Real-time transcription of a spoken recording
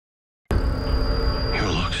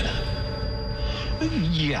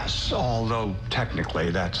Yes, although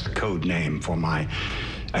technically that's the code name for my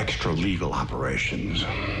extra-legal operations.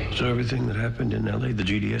 So everything that happened in L.A., the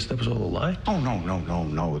GDS, that was all a lie? Oh,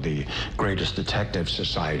 no. The Greatest Detective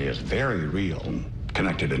Society is very real,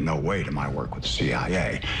 connected in no way to my work with the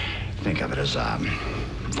CIA. Think of it as a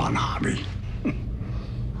fun hobby.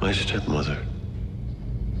 My stepmother,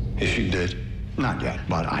 is she dead? Not yet,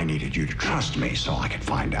 but I needed you to trust me so I could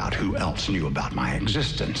find out who else knew about my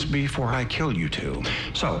existence before I kill you two.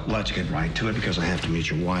 So let's get right to it because I have to meet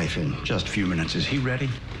your wife in just a few minutes. Is he ready?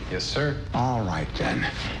 Yes, sir. All right, then.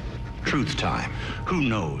 Truth time. Who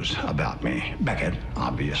knows about me? Beckett,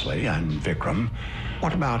 obviously, and Vikram.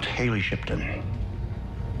 What about Haley Shipton?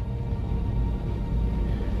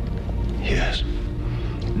 Yes.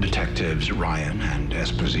 Detectives Ryan and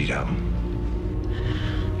Esposito?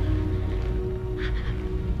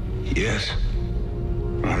 Yes.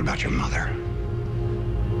 What about your mother?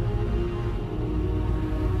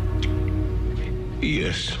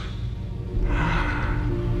 Yes.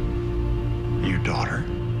 Your daughter?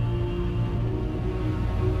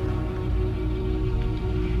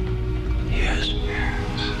 Yes.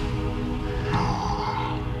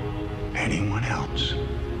 Oh. Anyone else?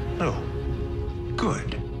 No.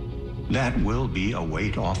 Good. That will be a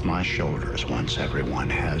weight off my shoulders once everyone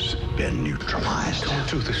has been neutralized. Don't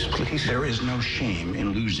do this, please. There is no shame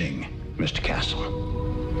in losing, Mr. Castle.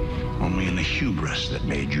 Only in the hubris that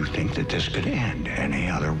made you think that this could end any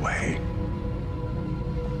other way.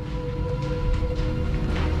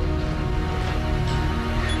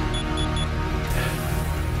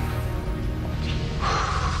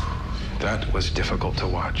 That was difficult to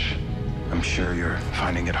watch. I'm sure you're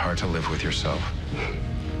finding it hard to live with yourself.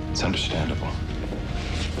 It's understandable.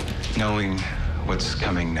 Knowing what's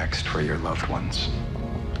coming next for your loved ones.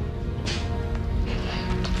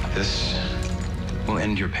 This will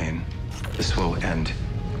end your pain. This will end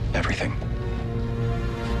everything.